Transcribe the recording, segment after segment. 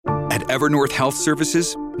At Evernorth Health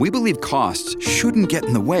Services, we believe costs shouldn't get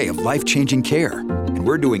in the way of life-changing care, and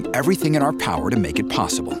we're doing everything in our power to make it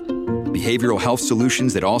possible. Behavioral health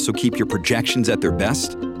solutions that also keep your projections at their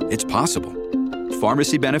best? It's possible.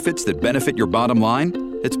 Pharmacy benefits that benefit your bottom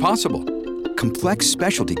line? It's possible. Complex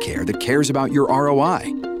specialty care that cares about your ROI?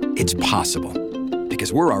 It's possible.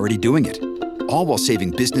 Because we're already doing it. All while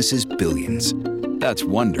saving businesses billions. That's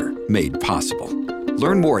Wonder made possible.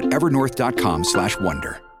 Learn more at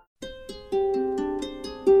evernorth.com/wonder.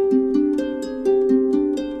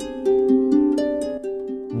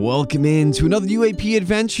 Welcome in to another UAP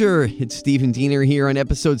adventure. It's Stephen Diener here on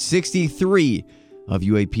episode 63 of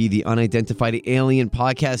UAP, the Unidentified Alien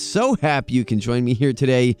Podcast. So happy you can join me here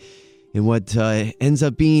today in what ends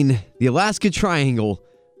up being the Alaska Triangle,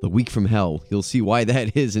 the week from hell. You'll see why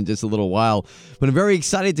that is in just a little while. But I'm very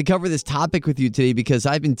excited to cover this topic with you today because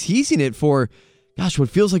I've been teasing it for, what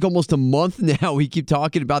feels like almost a month now. We keep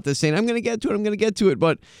talking about this, saying, I'm going to get to it.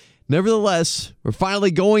 But nevertheless, we're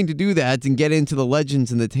finally going to do that and get into the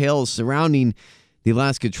legends and the tales surrounding the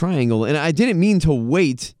Alaska Triangle. And I didn't mean to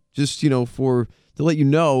wait to let you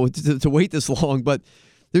know to wait this long, but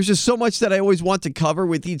there's just so much that I always want to cover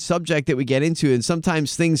with each subject that we get into. And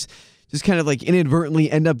sometimes things just kind of like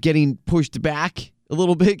inadvertently end up getting pushed back a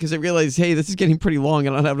little bit because I realize, hey, this is getting pretty long.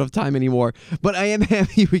 I don't have enough time anymore. But I am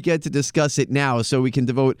happy we get to discuss it now so we can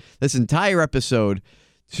devote this entire episode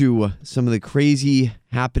to some of the crazy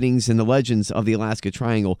happenings and the legends of the Alaska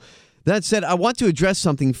Triangle. That said, I want to address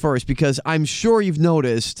something first because I'm sure you've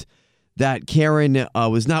noticed that Karen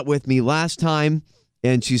was not with me last time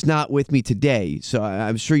and she's not with me today. So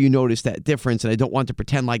I'm sure you noticed that difference, and I don't want to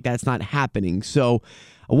pretend like that's not happening. So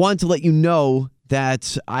I want to let you know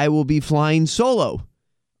that I will be flying solo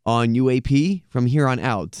on UAP from here on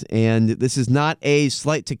out. And this is not a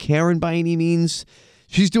slight to Karen by any means.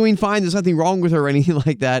 She's doing fine. There's nothing wrong with her or anything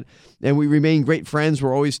like that. And we remain great friends.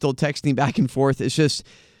 We're always still texting back and forth. It's just,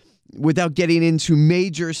 without getting into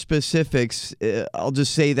major specifics, I'll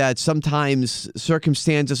just say that sometimes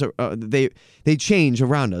circumstances, they change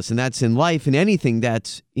around us. And that's in life and anything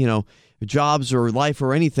that's, jobs or life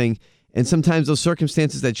or anything. And sometimes those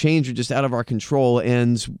circumstances that change are just out of our control.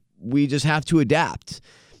 And we just have to adapt.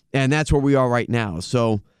 And that's where we are right now.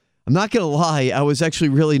 So I'm not going to lie, I was actually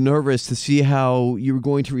really nervous to see how you were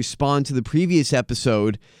going to respond to the previous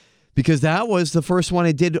episode because that was the first one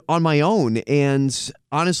I did on my own. And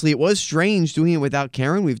honestly, it was strange doing it without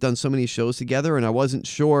Karen. We've done so many shows together, and I wasn't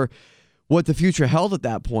sure what the future held at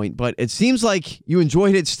that point. But it seems like you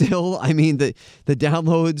enjoyed it still. I mean, the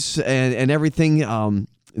downloads and everything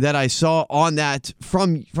that I saw on that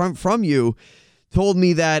from you told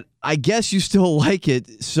me that I guess you still like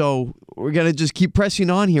it. So we're going to just keep pressing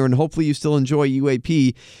on here, and hopefully you still enjoy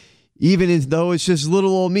UAP, even though it's just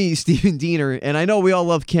little old me, Stephen Diener. And I know we all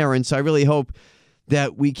love Karen, so I really hope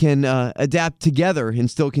that we can adapt together and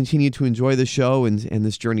still continue to enjoy the show and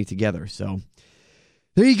this journey together. So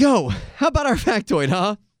there you go. How about our factoid,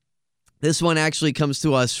 huh? This one actually comes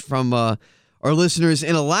to us from our listeners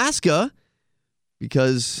in Alaska,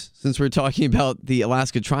 because since we're talking about the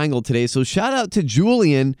Alaska Triangle today, so shout out to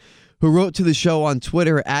Julian, who wrote to the show on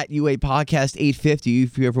Twitter at UA Podcast 850,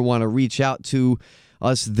 if you ever want to reach out to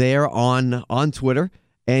us there on Twitter.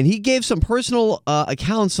 And he gave some personal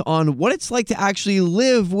accounts on what it's like to actually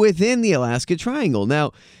live within the Alaska Triangle.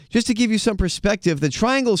 Now, just to give you some perspective, the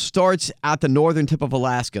triangle starts at the northern tip of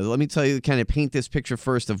Alaska. Let me tell you, kind of paint this picture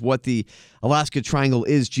first of what the Alaska Triangle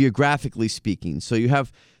is geographically speaking. So you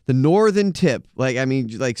have the northern tip,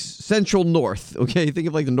 like central north, okay? Think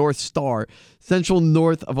of like the North Star, central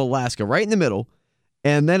north of Alaska, right in the middle.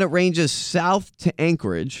 And then it ranges south to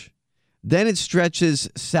Anchorage. Then it stretches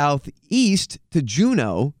southeast to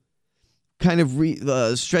Juneau, kind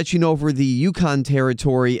of stretching over the Yukon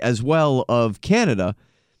Territory as well of Canada,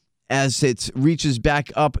 as it reaches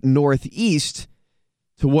back up northeast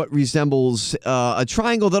to what resembles a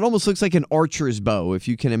triangle that almost looks like an archer's bow, if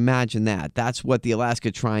you can imagine that. That's what the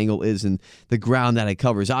Alaska Triangle is and the ground that it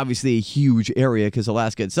covers. Obviously a huge area because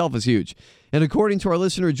Alaska itself is huge. And according to our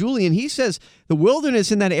listener, Julian, he says the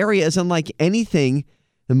wilderness in that area is unlike anything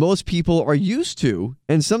that most people are used to.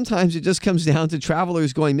 And sometimes it just comes down to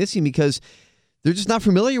travelers going missing because they're just not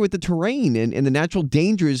familiar with the terrain and the natural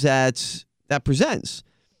dangers that presents.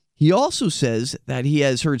 He also says that he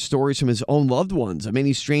has heard stories from his own loved ones of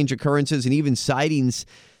many strange occurrences and even sightings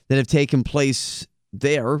that have taken place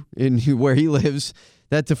there in where he lives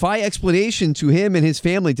that defy explanation to him and his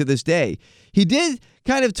family to this day. He did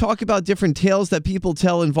kind of talk about different tales that people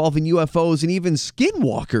tell involving UFOs and even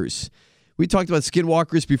skinwalkers. We talked about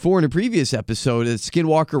skinwalkers before in a previous episode at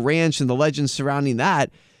Skinwalker Ranch and the legends surrounding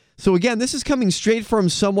that. So again, this is coming straight from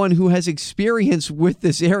someone who has experience with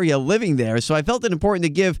this area living there. So I felt it important to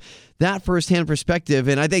give that firsthand perspective.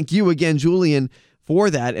 And I thank you again, Julian,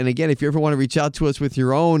 for that. And again, if you ever want to reach out to us with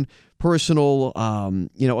your own personal,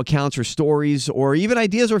 accounts or stories or even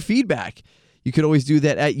ideas or feedback, you could always do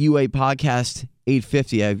that at UA Podcast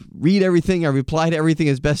 850. I read everything. I reply to everything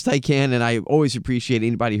as best I can. And I always appreciate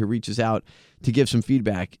anybody who reaches out to give some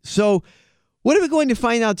feedback. So what are we going to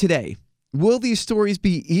find out today? Will these stories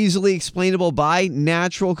be easily explainable by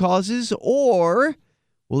natural causes, or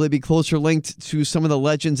will they be closer linked to some of the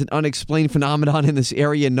legends and unexplained phenomenon in this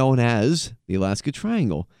area known as the Alaska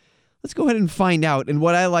Triangle? Let's go ahead and find out in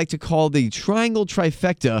what I like to call the Triangle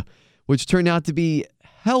Trifecta, which turned out to be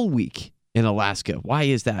Hell Week in Alaska. Why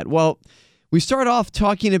is that? Well, we start off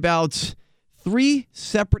talking about 3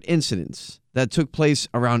 separate incidents that took place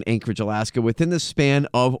around Anchorage, Alaska within the span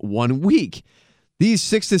of 1 week. These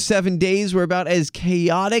 6 to 7 days were about as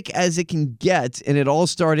chaotic as it can get, and it all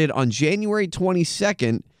started on January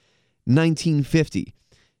 22nd, 1950.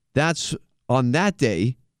 That's on that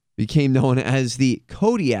day became known as the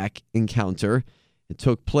Kodiak encounter. It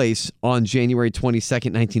took place on January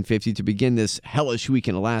 22nd, 1950 to begin this hellish week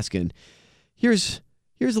in Alaska. And here's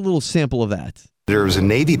a little sample of that. There was a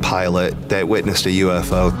Navy pilot that witnessed a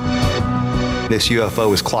UFO. This UFO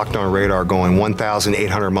was clocked on radar going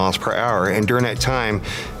 1,800 miles per hour, and during that time,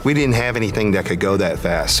 we didn't have anything that could go that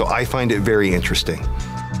fast, so I find it very interesting.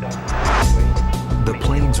 The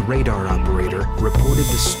plane's radar operator reported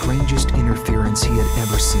the strangest interference he had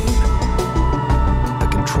ever seen. The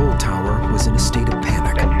control tower was in a state of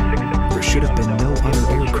panic. There should have been no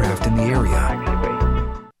other aircraft in the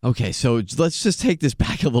area. Okay, so let's just take this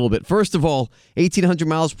back a little bit. First of all, 1,800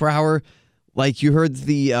 miles per hour. Like you heard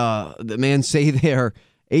the man say there,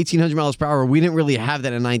 1,800 miles per hour. We didn't really have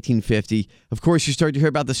that in 1950. Of course, you start to hear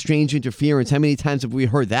about the strange interference. How many times have we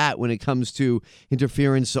heard that when it comes to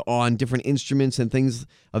interference on different instruments and things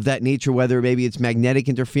of that nature, whether maybe it's magnetic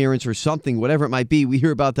interference or something, whatever it might be. We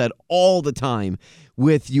hear about that all the time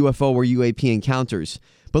with UFO or UAP encounters.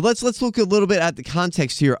 But let's look a little bit at the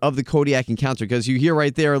context here of the Kodiak encounter, because you hear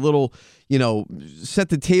right there a little, set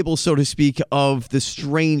the table, so to speak, of the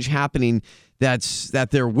strange happening that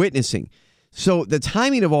they're witnessing. So the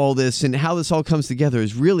timing of all this and how this all comes together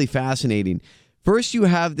is really fascinating. First, you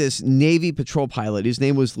have this Navy patrol pilot. His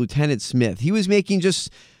name was Lieutenant Smith. He was making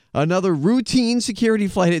just another routine security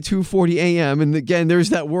flight at 2:40 a.m. And again,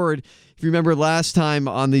 there's that word. If you remember last time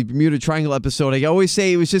on the Bermuda Triangle episode, I always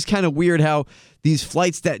say it was just kind of weird how these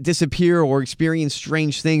flights that disappear or experience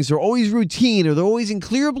strange things are always routine, or they're always in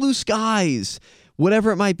clear blue skies,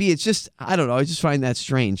 whatever it might be. It's just, I don't know, I just find that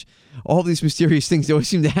strange. All these mysterious things always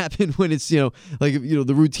seem to happen when it's, the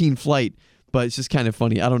routine flight. But it's just kind of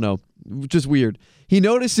funny. I don't know. Just weird. He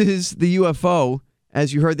notices the UFO,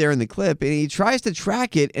 as you heard there in the clip, and he tries to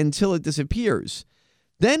track it until it disappears.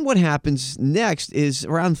 Then what happens next is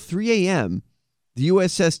around 3 a.m., the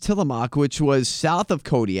USS Tillamook, which was south of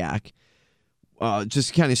Kodiak,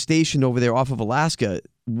 just kind of stationed over there off of Alaska,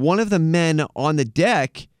 one of the men on the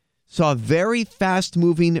deck saw a very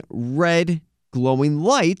fast-moving red glowing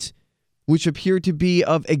light, which appeared to be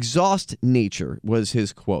of exhaust nature, was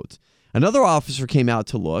his quote. Another officer came out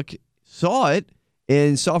to look, saw it,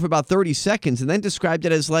 and saw it for about 30 seconds, and then described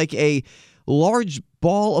it as like a large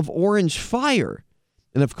ball of orange fire.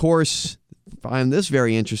 And of course, I find this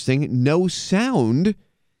very interesting, no sound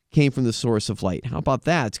came from the source of light. How about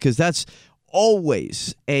that? Because that's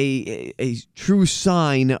always a true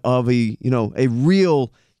sign of a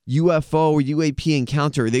real UFO or UAP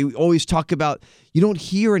encounter. They always talk about, you don't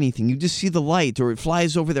hear anything, you just see the light, or it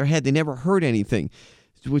flies over their head. They never heard anything,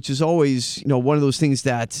 which is always, one of those things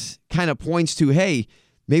that kind of points to, hey,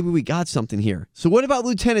 maybe we got something here. So what about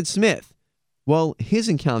Lieutenant Smith? Well, his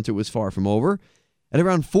encounter was far from over. At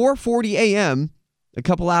around 4:40 a.m., a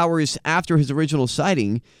couple hours after his original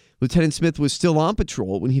sighting, Lieutenant Smith was still on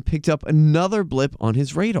patrol when he picked up another blip on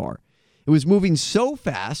his radar. It was moving so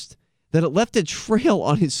fast that it left a trail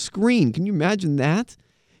on his screen. Can you imagine that?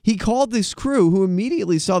 He called this crew, who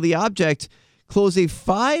immediately saw the object close a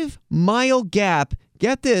 5-mile gap,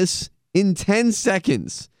 get this, in 10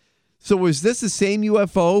 seconds. So was this the same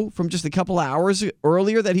UFO from just a couple hours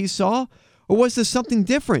earlier that he saw? Or was this something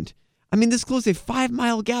different? I mean, this closed a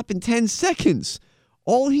 5-mile gap in 10 seconds.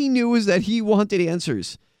 All he knew was that he wanted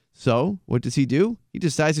answers. So what does he do? He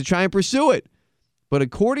decides to try and pursue it. But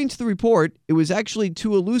according to the report, it was actually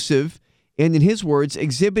too elusive and, in his words,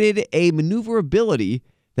 exhibited a maneuverability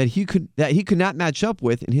that he could not match up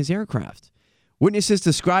with in his aircraft. Witnesses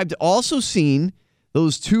described also seeing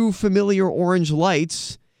those 2 familiar orange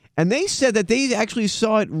lights, and they said that they actually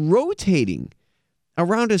saw it rotating.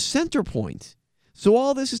 around a center point. So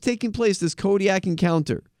all this is taking place, this Kodiak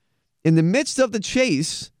encounter. In the midst of the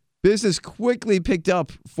chase, business quickly picked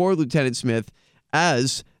up for Lieutenant Smith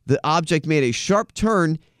as the object made a sharp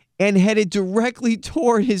turn and headed directly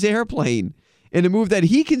toward his airplane in a move that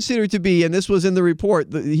he considered to be, and this was in the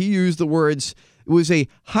report, he used the words, it was a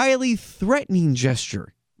highly threatening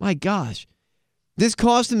gesture. My gosh. This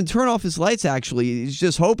caused him to turn off his lights, actually. He's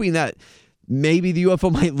just hoping that maybe the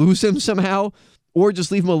UFO might lose him somehow or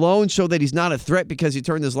just leave him alone, show that he's not a threat because he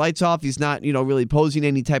turned his lights off. He's not, really posing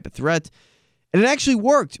any type of threat. And it actually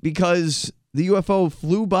worked because the UFO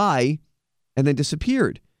flew by and then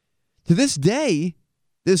disappeared. To this day,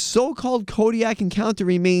 this so-called Kodiak encounter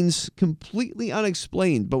remains completely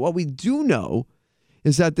unexplained. But what we do know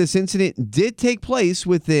is that this incident did take place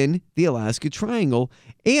within the Alaska Triangle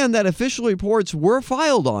and that official reports were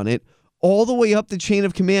filed on it all the way up the chain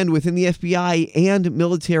of command within the FBI and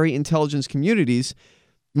military intelligence communities,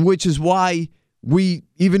 which is why we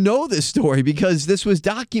even know this story, because this was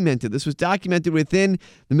documented. This was documented within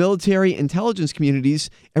the military intelligence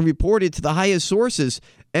communities and reported to the highest sources.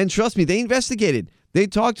 And trust me, they investigated. They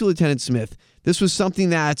talked to Lieutenant Smith. This was something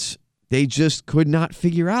that they just could not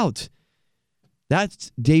figure out.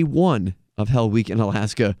 That's day one of Hell Week in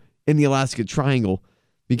Alaska, in the Alaska Triangle,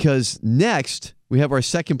 because next we have our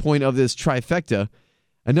second point of this trifecta,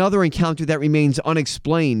 another encounter that remains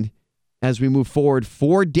unexplained as we move forward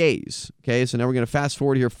 4 days. Okay, so now we're going to fast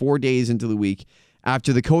forward here 4 days into the week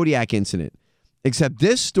after the Kodiak incident. Except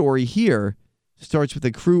this story here starts with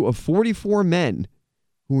a crew of 44 men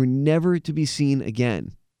who were never to be seen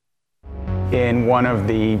again. In one of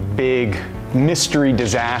the big mystery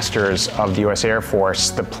disasters of the U.S. Air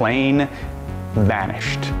Force, the plane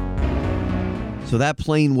vanished. So that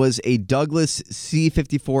plane was a Douglas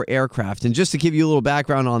C-54 aircraft. And just to give you a little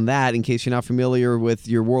background on that, in case you're not familiar with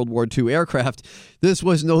your World War II aircraft, this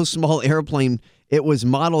was no small airplane. It was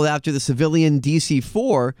modeled after the civilian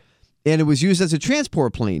DC-4, and it was used as a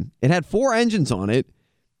transport plane. It had 4 engines on it,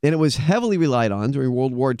 and it was heavily relied on during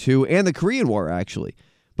World War II and the Korean War, actually.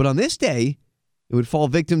 But on this day, it would fall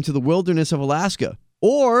victim to the wilderness of Alaska,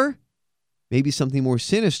 or maybe something more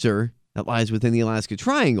sinister that lies within the Alaska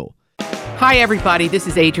Triangle. Hi, everybody. This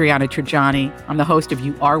is Adriana Trajani. I'm the host of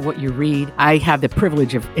You Are What You Read. I have the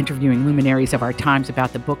privilege of interviewing luminaries of our times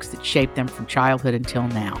about the books that shaped them from childhood until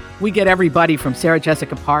now. We get everybody from Sarah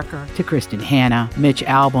Jessica Parker to Kristen Hanna, Mitch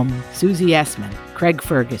Albom, Susie Essman, Craig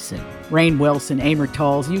Ferguson, Rainn Wilson, Amor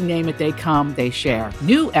Tolls, you name it, they come, they share.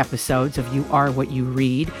 New episodes of You Are What You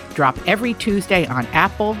Read drop every Tuesday on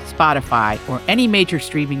Apple, Spotify, or any major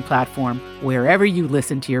streaming platform wherever you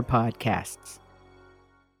listen to your podcasts.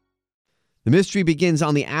 The mystery begins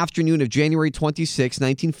on the afternoon of January 26,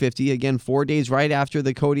 1950, again 4 days right after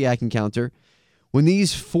the Kodiak encounter, when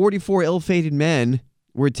these 44 ill-fated men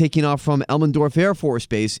were taking off from Elmendorf Air Force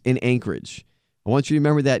Base in Anchorage. I want you to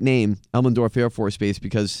remember that name, Elmendorf Air Force Base,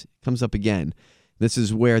 because it comes up again. This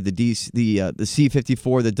is where the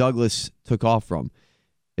C-54, the Douglas, took off from.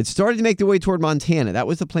 It started to make their way toward Montana. That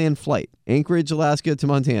was the planned flight, Anchorage, Alaska to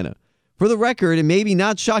Montana. For the record, and maybe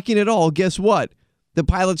not shocking at all, guess what? The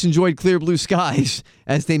pilots enjoyed clear blue skies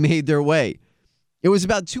as they made their way. It was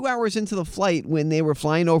about 2 hours into the flight when they were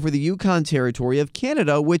flying over the Yukon Territory of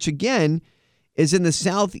Canada, which again is in the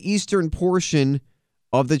southeastern portion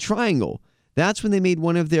of the triangle. That's when they made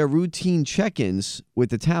one of their routine check-ins with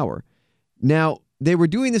the tower. Now, they were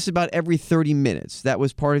doing this about every 30 minutes. That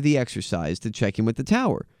was part of the exercise to check in with the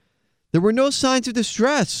tower. There were no signs of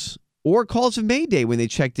distress or calls of mayday when they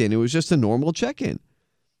checked in. It was just a normal check-in.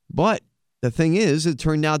 But the thing is, it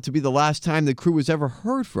turned out to be the last time the crew was ever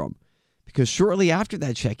heard from, because shortly after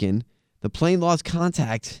that check-in, the plane lost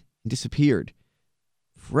contact and disappeared.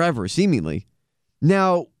 Forever, seemingly.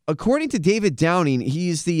 Now, according to David Downing,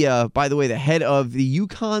 he's by the way, the head of the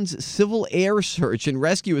Yukon's Civil Air Search and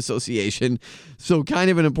Rescue Association, so kind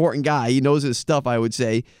of an important guy. He knows his stuff, I would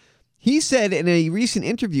say. He said in a recent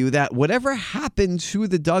interview that whatever happened to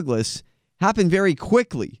the Douglas happened very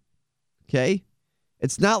quickly. Okay?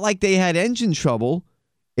 It's not like they had engine trouble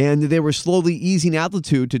and they were slowly easing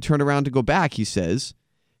altitude to turn around to go back, he says.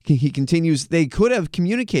 He continues, they could have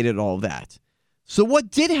communicated all of that. So what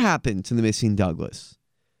did happen to the missing Douglas?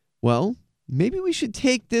 Well, maybe we should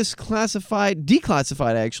take this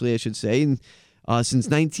declassified actually, I should say. And, since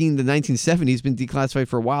the 1970s, been declassified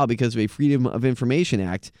for a while because of a Freedom of Information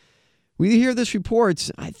Act. We hear this report,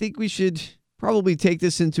 I think we should probably take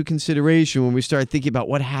this into consideration when we start thinking about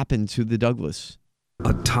what happened to the Douglas.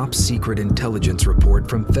 A top-secret intelligence report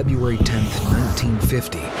from February 10,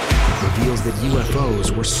 1950, reveals that UFOs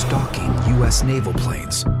were stalking U.S. naval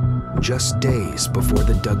planes just days before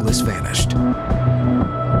the Douglas vanished.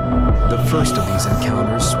 The first of these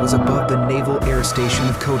encounters was above the Naval Air Station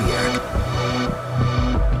of Kodiak,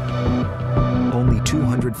 only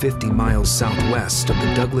 250 miles southwest of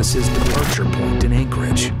the Douglas's departure point in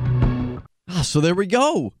Anchorage. So there we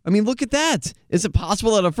go. I mean, look at that. Is it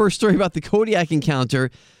possible that our first story about the Kodiak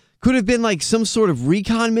encounter could have been like some sort of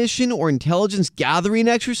recon mission or intelligence gathering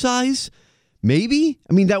exercise? Maybe.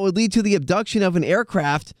 I mean, that would lead to the abduction of an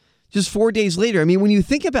aircraft just 4 days later. I mean, when you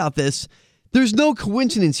think about this, there's no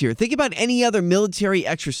coincidence here. Think about any other military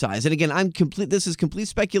exercise. And again, this is complete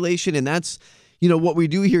speculation, and that's, what we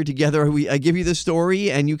do here together. I give you the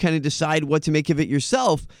story, and you kind of decide what to make of it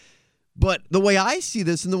yourself. But the way I see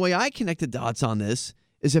this and the way I connect the dots on this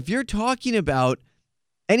is if you're talking about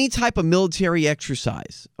any type of military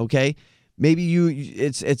exercise, okay, maybe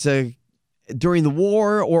it's during the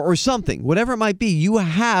war or something, whatever it might be, you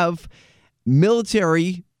have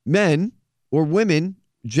military men or women,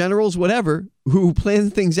 generals, whatever, who plan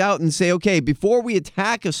things out and say, okay, before we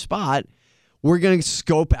attack a spot, we're going to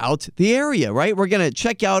scope out the area, right? We're going to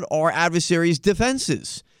check out our adversary's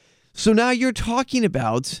defenses. So now you're talking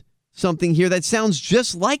about something here that sounds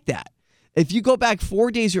just like that. If you go back 4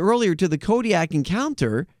 days earlier to the Kodiak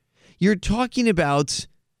encounter, you're talking about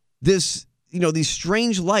this, these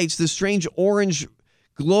strange lights, this strange orange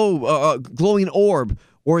glowing orb,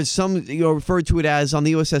 or as some refer to it as on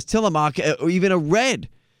the USS Tillamook, or even a red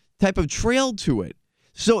type of trail to it.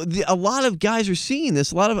 So a lot of guys are seeing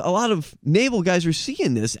this. A lot of naval guys are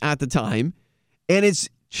seeing this at the time, and it's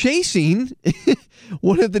chasing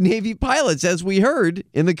one of the Navy pilots, as we heard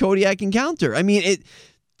in the Kodiak encounter. I mean, it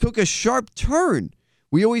took a sharp turn.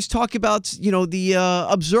 We always talk about, the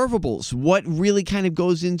observables, what really kind of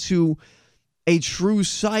goes into a true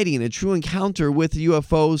sighting, a true encounter with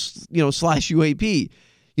UFOs, slash UAP,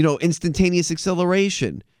 instantaneous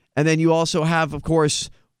acceleration. And then you also have, of course,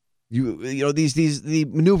 the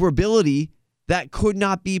maneuverability that could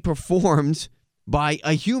not be performed by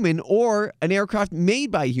a human or an aircraft made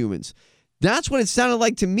by humans. That's what it sounded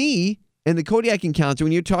like to me in the Kodiak encounter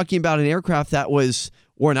when you're talking about an aircraft that was,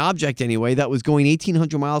 or an object anyway, that was going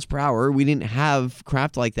 1,800 miles per hour. We didn't have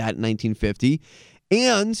craft like that in 1950.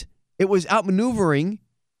 And it was outmaneuvering,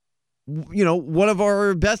 one of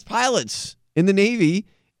our best pilots in the Navy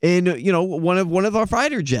in, one of our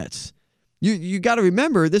fighter jets. You got to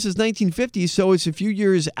remember, this is 1950, so it's a few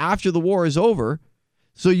years after the war is over.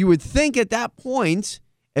 So you would think at that point,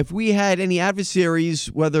 if we had any adversaries,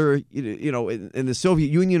 whether, in the Soviet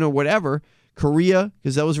Union or whatever, Korea,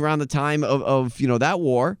 because that was around the time of that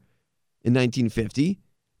war in 1950,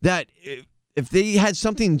 that if they had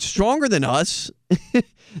something stronger than us,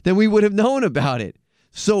 then we would have known about it.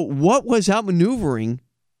 So what was outmaneuvering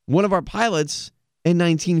one of our pilots in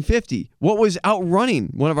 1950? What was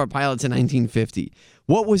outrunning one of our pilots in 1950?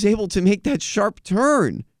 What was able to make that sharp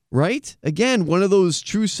turn? Right? Again, one of those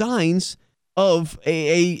true signs of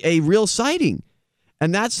a real sighting.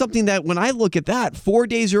 And that's something that when I look at that 4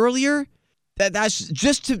 days earlier, that's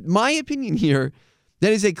just, to my opinion here,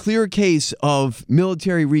 that is a clear case of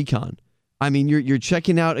military recon. I mean, you're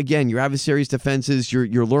checking out, again, your adversary's defenses,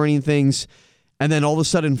 you're learning things, and then all of a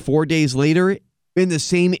sudden 4 days later, in the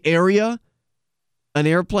same area, an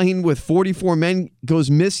airplane with 44 men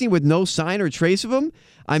goes missing with no sign or trace of them.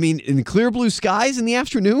 I mean, in clear blue skies in the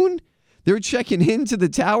afternoon, they're checking into the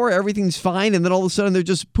tower, everything's fine, and then all of a sudden they're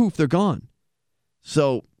just, poof, they're gone.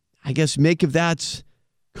 So I guess make of that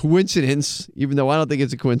coincidence, even though I don't think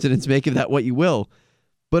it's a coincidence, make of that what you will.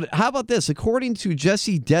 But how about this? According to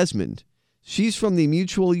Jessie Desmond, she's from the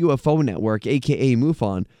Mutual UFO Network, a.k.a.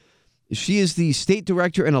 MUFON. She is the state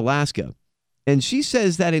director in Alaska. And she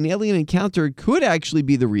says that an alien encounter could actually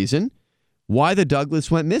be the reason why the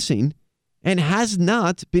Douglas went missing and has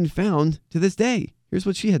not been found to this day. Here's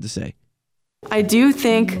what she had to say. I do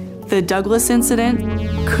think the Douglas incident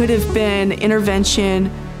could have been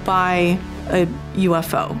intervention by a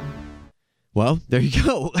UFO. Well, there you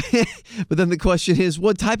go. But then the question is,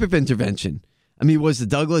 what type of intervention? I mean, was the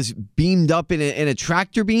Douglas beamed up in a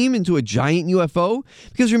tractor beam into a giant UFO?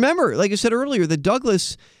 Because remember, like I said earlier, the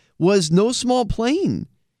Douglas was no small plane.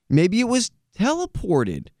 Maybe it was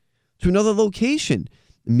teleported to another location.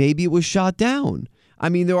 Maybe it was shot down. I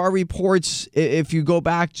mean, there are reports, if you go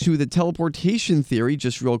back to the teleportation theory,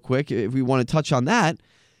 just real quick, if we want to touch on that,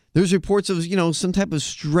 there's reports of, some type of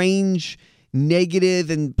strange negative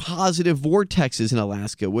and positive vortexes in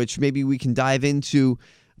Alaska, which maybe we can dive into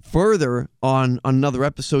further on another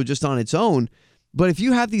episode just on its own. But if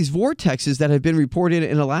you have these vortexes that have been reported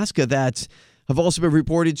in Alaska that have also been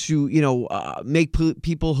reported to, make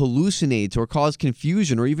people hallucinate or cause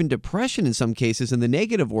confusion or even depression in some cases, and the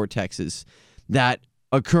negative vortexes that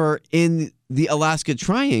occur in the Alaska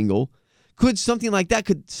Triangle, could some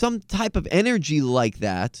type of energy like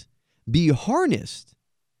that be harnessed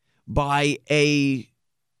by a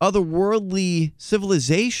otherworldly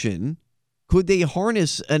civilization? Could they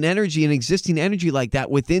harness an existing energy like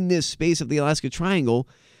that within this space of the Alaska Triangle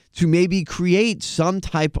to maybe create some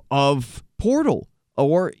type of portal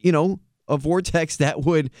or, a vortex that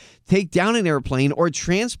would take down an airplane or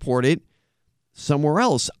transport it somewhere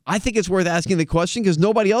else? I think it's worth asking the question because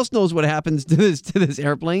nobody else knows what happens to this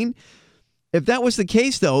airplane. If that was the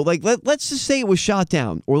case, though, let's just say it was shot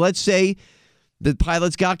down, or let's say the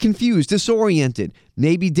pilots got confused, disoriented,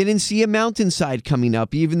 maybe didn't see a mountainside coming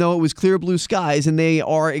up, even though it was clear blue skies and they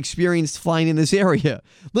are experienced flying in this area.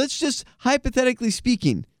 Let's just, hypothetically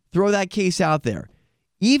speaking, throw that case out there.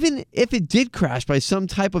 Even if it did crash by some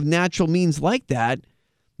type of natural means like that,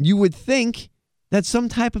 you would think that some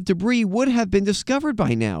type of debris would have been discovered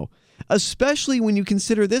by now, especially when you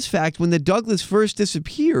consider this fact. When the Douglas first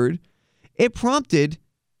disappeared, it prompted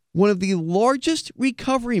one of the largest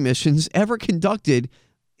recovery missions ever conducted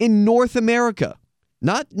in North America.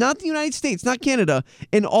 Not the United States, not Canada,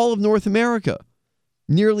 in all of North America.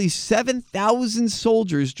 Nearly 7,000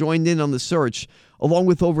 soldiers joined in on the search, along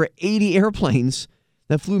with over 80 airplanes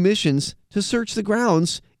that flew missions to search the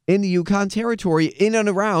grounds in the Yukon Territory, in and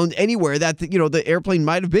around anywhere that the airplane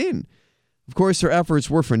might have been. Of course, their efforts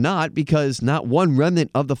were for naught because not one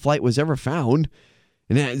remnant of the flight was ever found,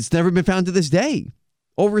 and it's never been found to this day.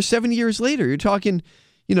 Over 70 years later, you're talking,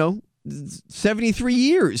 73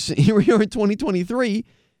 years. Here we are in 2023,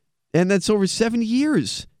 and that's over 70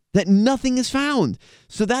 years that nothing is found.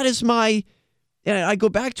 So that is I go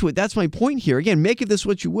back to it. That's my point here. Again, make of this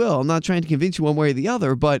what you will. I'm not trying to convince you one way or the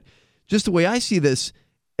other, but just the way I see this,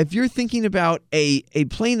 if you're thinking about a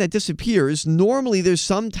plane that disappears, normally there's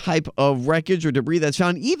some type of wreckage or debris that's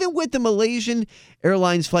found, even with the Malaysian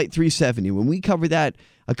Airlines Flight 370, when we covered that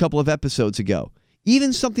a couple of episodes ago.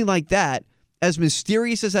 Even something like that, as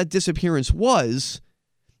mysterious as that disappearance was,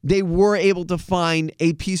 they were able to find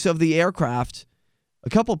a piece of the aircraft, a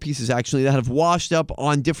couple of pieces actually, that have washed up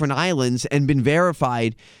on different islands and been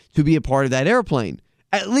verified to be a part of that airplane.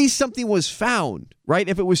 At least something was found, right?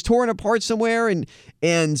 If it was torn apart somewhere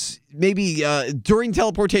and maybe during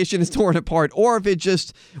teleportation it's torn apart, or if it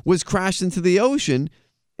just was crashed into the ocean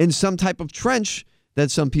in some type of trench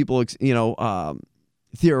that some people,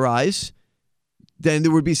 theorize, then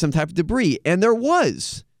there would be some type of debris. And there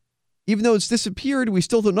was. Even though it's disappeared, we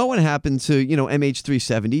still don't know what happened to,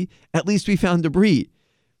 MH370. At least we found debris.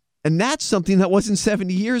 And that's something that wasn't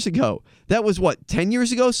 70 years ago. That was, 10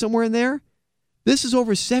 years ago, somewhere in there? This is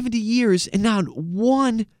over 70 years, and not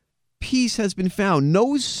one piece has been found.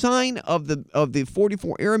 No sign of the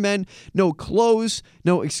 44 airmen, no clothes,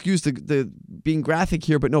 no, excuse the being graphic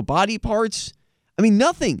here, but no body parts. I mean,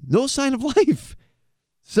 nothing. No sign of life.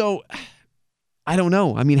 So I don't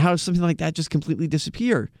know. I mean, how does something like that just completely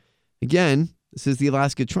disappear? Again, this is the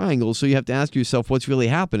Alaska Triangle, so you have to ask yourself what's really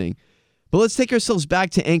happening. But let's take ourselves back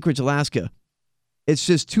to Anchorage, Alaska. It's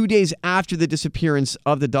just 2 days after the disappearance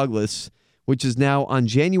of the Douglas, which is now on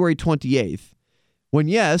January 28th, when,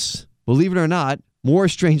 yes, believe it or not, more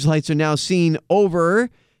strange lights are now seen over,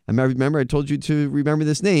 remember I told you to remember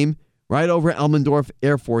this name, right over Elmendorf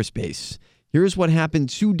Air Force Base. Here's what happened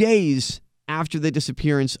 2 days after the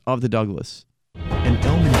disappearance of the Douglas. An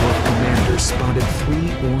Elmendorf commander spotted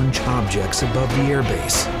 3 orange objects above the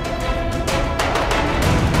airbase.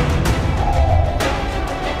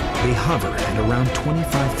 They hovered at around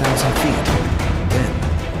 25,000 feet.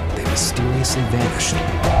 Then they mysteriously vanished.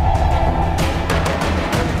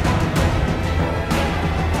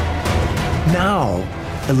 Now,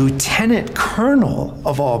 a lieutenant colonel,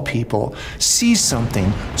 of all people, sees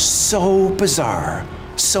something so bizarre,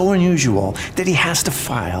 so unusual, that he has to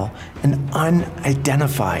file an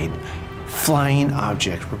unidentified flying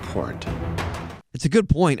object report. It's a good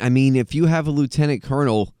point. I mean, if you have a lieutenant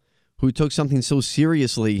colonel who took something so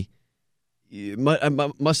seriously, it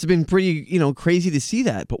must have been pretty, crazy to see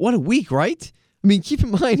that. But what a week, right? I mean, keep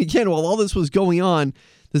in mind, again, while all this was going on,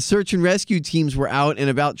 the search and rescue teams were out and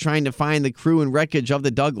about trying to find the crew and wreckage of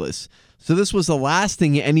the Douglas. So this was the last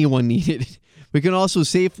thing anyone needed. We can also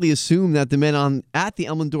safely assume that the men at the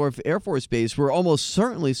Elmendorf Air Force Base were almost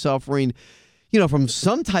certainly suffering, from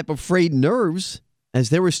some type of frayed nerves, as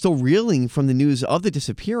they were still reeling from the news of the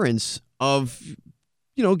disappearance of,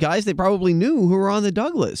 guys they probably knew who were on the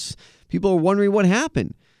Douglas. People are wondering what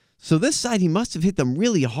happened. So this sighting must have hit them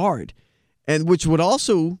really hard. and which would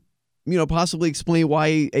also, possibly explain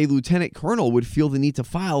why a lieutenant colonel would feel the need to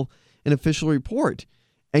file an official report.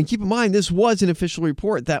 And keep in mind, this was an official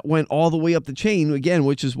report that went all the way up the chain, again,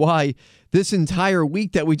 which is why this entire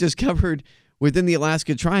week that we just covered within the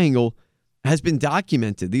Alaska Triangle has been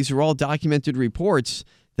documented. These are all documented reports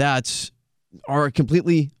that are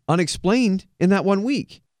completely unexplained in that 1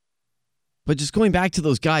 week. But just going back to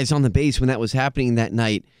those guys on the base when that was happening that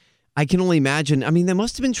night, I can only imagine, they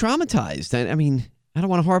must have been traumatized. And I don't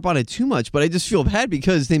want to harp on it too much, but I just feel bad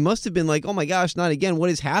because they must have been like, oh my gosh, not again. What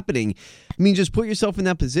is happening? Just put yourself in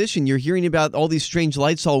that position. You're hearing about all these strange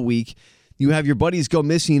lights all week. You have your buddies go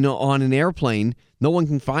missing on an airplane. No one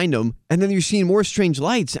can find them. And then you're seeing more strange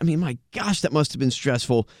lights. My gosh, that must have been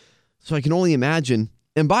stressful. So I can only imagine.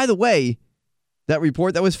 And by the way, that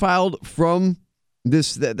report that was filed from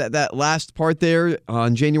that last part there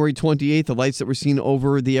on January 28th, the lights that were seen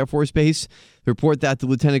over the Air Force Base, the report that the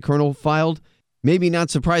lieutenant colonel filed, maybe not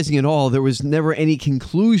surprising at all. There was never any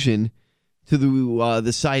conclusion to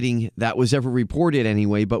the sighting that was ever reported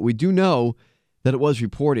anyway, but we do know that it was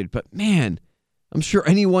reported. But man, I'm sure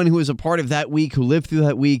anyone who was a part of that week, who lived through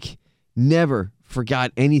that week, never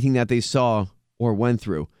forgot anything that they saw or went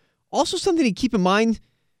through. Also, something to keep in mind,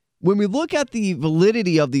 when we look at the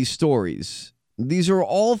validity of these stories, these are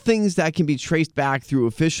all things that can be traced back through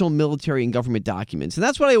official military and government documents. And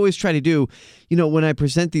that's what I always try to do, when I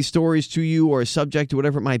present these stories to you or a subject or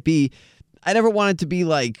whatever it might be. I never want it to be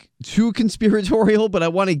like too conspiratorial, but I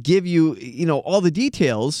want to give you, all the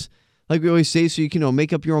details, like we always say, so you can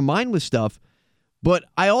make up your own mind with stuff. But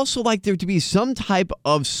I also like there to be some type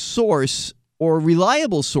of source or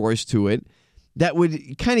reliable source to it that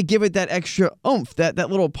would kind of give it that extra oomph, that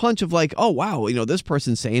little punch of like, oh, wow, this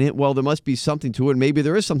person's saying it. Well, there must be something to it. Maybe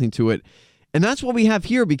there is something to it. And that's what we have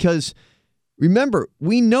here because, remember,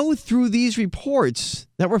 we know through these reports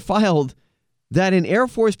that were filed that an Air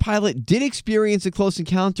Force pilot did experience a close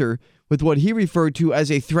encounter with what he referred to as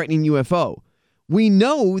a threatening UFO. We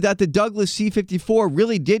know that the Douglas C-54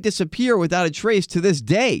 really did disappear without a trace to this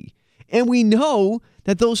day. And we know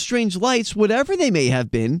that those strange lights, whatever they may have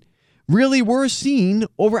been, really were seen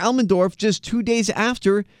over Elmendorf just 2 days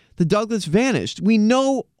after the Douglas vanished. We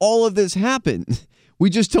know all of this happened. We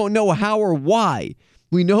just don't know how or why.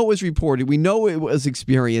 We know it was reported. We know it was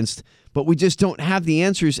experienced, but we just don't have the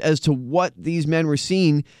answers as to what these men were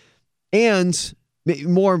seeing. And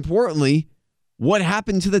more importantly, what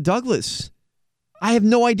happened to the Douglas? I have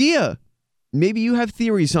no idea. Maybe you have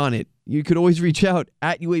theories on it. You could always reach out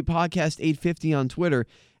at UA Podcast 850 on Twitter.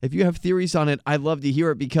 If you have theories on it, I'd love to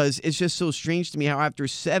hear it because it's just so strange to me how after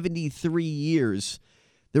 73 years,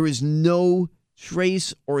 there is no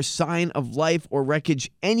trace or sign of life or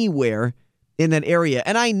wreckage anywhere in that area.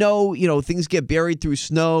 And I know, things get buried through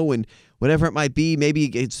snow and whatever it might be. Maybe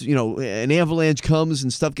it's, an avalanche comes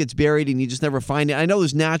and stuff gets buried and you just never find it. I know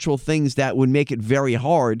there's natural things that would make it very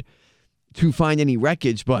hard to find any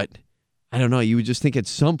wreckage, but I don't know. You would just think at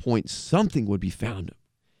some point something would be found.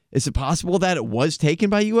 Is it possible that it was taken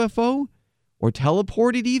by UFO or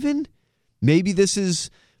teleported even? Maybe this is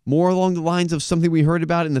more along the lines of something we heard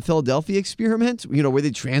about in the Philadelphia experiment, where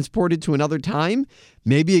they transported to another time.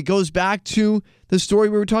 Maybe it goes back to the story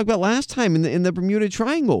we were talking about last time in the Bermuda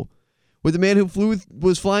Triangle, where the man who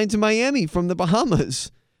was flying to Miami from the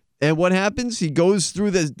Bahamas. And what happens? He goes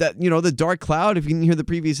through the dark cloud. If you didn't hear the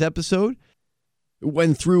previous episode,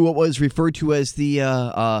 went through what was referred to as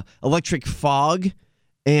the electric fog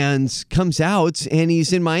and comes out and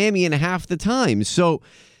he's in Miami in half the time. So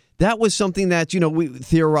that was something that, we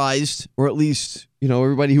theorized, or at least,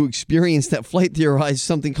 everybody who experienced that flight theorized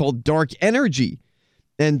something called dark energy.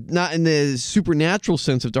 And not in the supernatural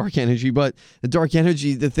sense of dark energy, but the dark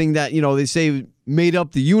energy, the thing that, they say made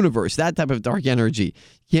up the universe, that type of dark energy.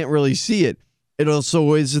 You can't really see it. It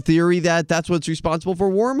also is a theory that that's what's responsible for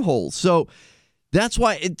wormholes. So that's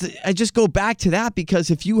why I just go back to that,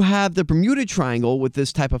 because if you have the Bermuda Triangle with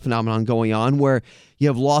this type of phenomenon going on where you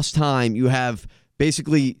have lost time, you have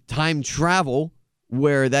basically time travel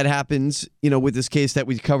where that happens, with this case that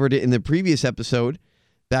we covered it in the previous episode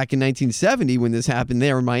back in 1970 when this happened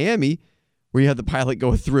there in Miami, where you had the pilot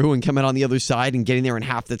go through and come out on the other side and getting there in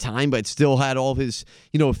half the time, but still had all of his,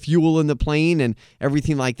 fuel in the plane and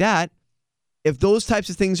everything like that. If those types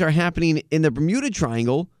of things are happening in the Bermuda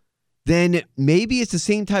Triangle, then maybe it's the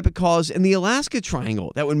same type of cause in the Alaska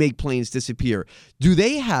Triangle that would make planes disappear. Do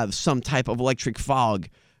they have some type of electric fog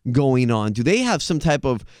going on? Do they have some type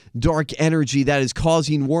of dark energy that is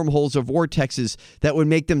causing wormholes or vortexes that would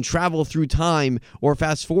make them travel through time or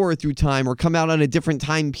fast forward through time or come out on a different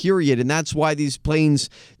time period? And that's why these planes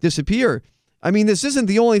disappear. I mean, this isn't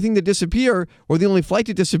the only thing to disappear or the only flight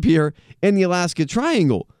to disappear in the Alaska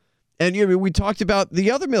Triangle. And we talked about the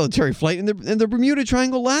other military flight in the Bermuda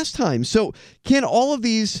Triangle last time. So can all of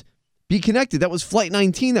these be connected? That was Flight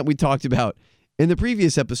 19 that we talked about in the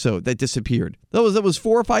previous episode that disappeared. That was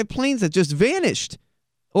 4 or 5 planes that just vanished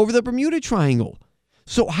over the Bermuda Triangle.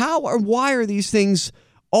 So how or why are these things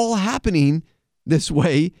all happening this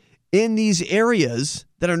way in these areas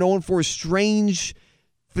that are known for strange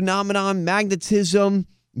phenomenon, magnetism,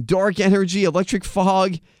 dark energy, electric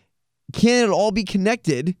fog? Can it all be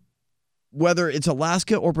connected? Whether it's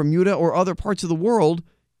Alaska or Bermuda or other parts of the world,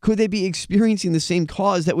 could they be experiencing the same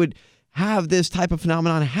cause that would have this type of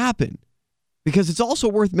phenomenon happen? Because it's also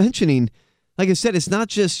worth mentioning, like I said, it's not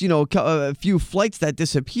just, a few flights that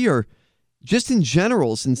disappear. Just in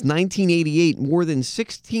general, since 1988, more than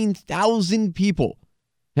 16,000 people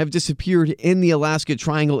have disappeared in the Alaska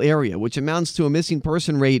Triangle area, which amounts to a missing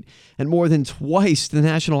person rate at more than twice the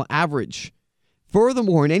national average.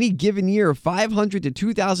 Furthermore, in any given year, 500 to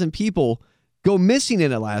 2,000 people go missing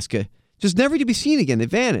in Alaska, just never to be seen again. They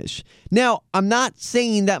vanish. Now, I'm not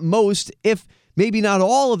saying that most, if maybe not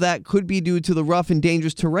all of that, could be due to the rough and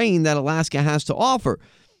dangerous terrain that Alaska has to offer.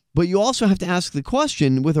 But you also have to ask the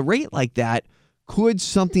question, with a rate like that, could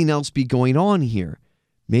something else be going on here?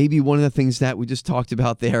 Maybe one of the things that we just talked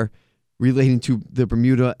about there relating to the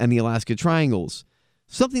Bermuda and the Alaska Triangles.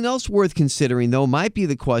 Something else worth considering, though, might be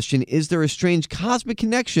the question, is there a strange cosmic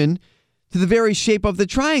connection to the very shape of the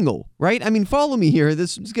triangle, right? I mean, follow me here. I'm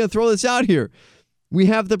just going to throw this out here. We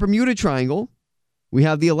have the Bermuda Triangle. We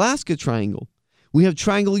have the Alaska Triangle. We have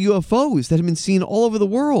triangle UFOs that have been seen all over the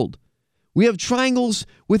world. We have triangles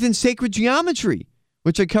within sacred geometry,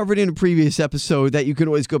 which I covered in a previous episode that you can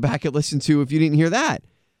always go back and listen to if you didn't hear that.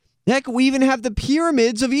 Heck, we even have the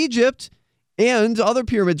pyramids of Egypt and other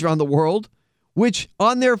pyramids around the world, which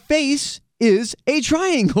on their face is a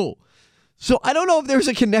triangle. So I don't know if there's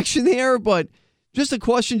a connection there, but just a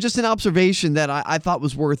question, just an observation that I thought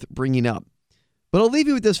was worth bringing up. But I'll leave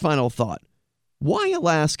you with this final thought. Why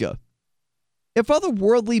Alaska? If other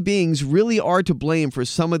worldly beings really are to blame for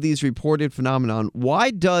some of these reported phenomenon,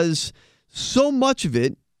 why does so much of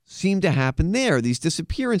it seem to happen there, these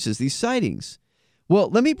disappearances, these sightings? Well,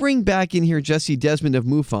 let me bring back in here Jesse Desmond of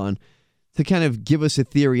MUFON to kind of give us a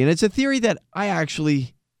theory. And it's a theory that I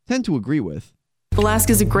actually tend to agree with.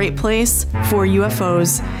 Alaska is a great place for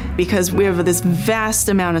UFOs because we have this vast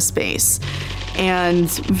amount of space and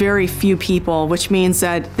very few people, which means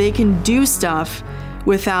that they can do stuff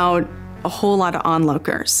without a whole lot of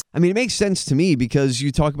onlookers. I mean, it makes sense to me because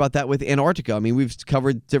you talk about that with Antarctica. I mean, we've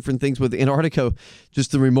covered different things with Antarctica,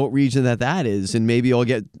 just the remote region that is, and maybe I'll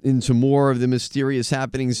get into more of the mysterious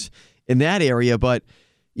happenings in that area. But,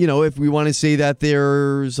 if we want to say that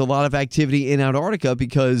there's a lot of activity in Antarctica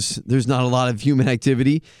because there's not a lot of human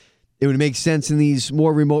activity, it would make sense in these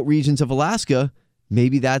more remote regions of Alaska.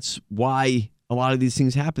 Maybe that's why a lot of these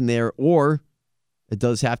things happen there, or it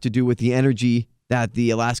does have to do with the energy that the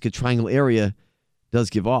Alaska Triangle area does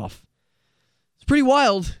give off. It's pretty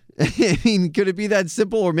wild. I mean, could it be that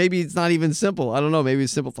simple? Or maybe it's not even simple. I don't know. Maybe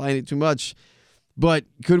it's simplifying it too much. But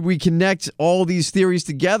could we connect all these theories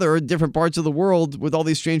together in different parts of the world with all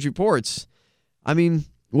these strange reports? I mean,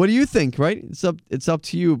 what do you think, right? It's up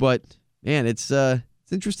to you. But, man, it's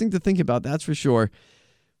interesting to think about, that's for sure.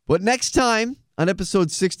 But next time on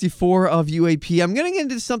episode 64 of UAP, I'm going to get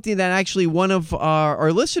into something that actually one of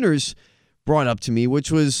our listeners brought up to me,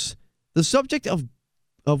 which was the subject of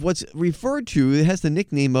what's referred to, it has the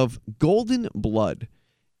nickname of golden blood.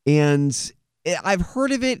 And I've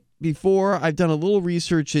heard of it before. I've done a little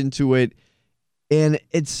research into it, and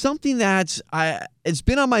it's something that it's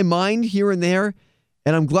been on my mind here and there,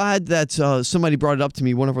 and I'm glad that somebody brought it up to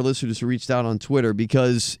me, one of our listeners who reached out on Twitter,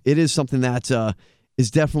 because it is something that is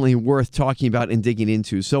definitely worth talking about and digging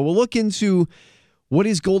into. So we'll look into what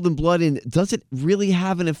is golden blood, and does it really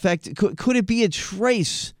have an effect? Could it be a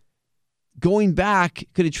trace going back?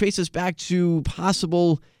 Could it trace us back to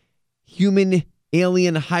possible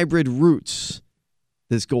human-alien hybrid roots?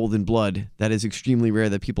 This golden blood that is extremely rare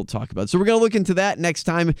that people talk about. So we're going to look into that next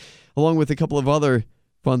time, along with a couple of other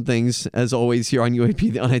fun things, as always, here on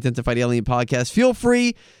UAP, the Unidentified Alien Podcast. Feel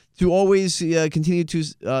free to always continue to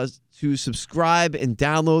subscribe and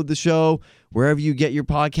download the show wherever you get your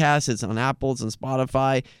podcasts. It's on Apple, it's on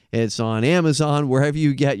Spotify, it's on Amazon, wherever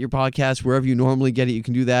you get your podcasts, wherever you normally get it, you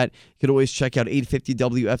can do that. You can always check out 850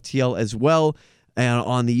 WFTL as well. And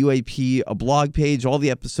on the UAP blog page, all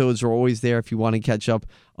the episodes are always there if you want to catch up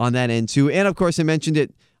on that end too. And of course, I mentioned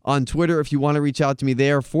it on Twitter if you want to reach out to me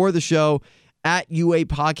there for the show at UA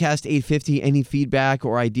Podcast 850 any feedback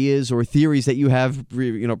or ideas or theories that you have,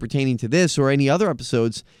 pertaining to this or any other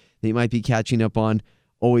episodes that you might be catching up on.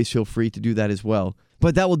 Always feel free to do that as well.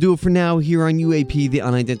 But that will do it for now here on UAP, the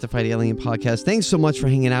Unidentified Alien Podcast. Thanks so much for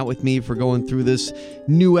hanging out with me, for going through this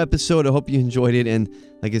new episode. I hope you enjoyed it. And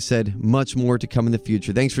like I said, much more to come in the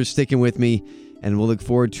future. Thanks for sticking with me. And we'll look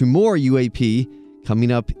forward to more UAP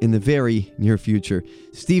coming up in the very near future.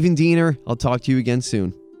 Stephen Diener, I'll talk to you again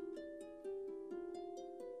soon.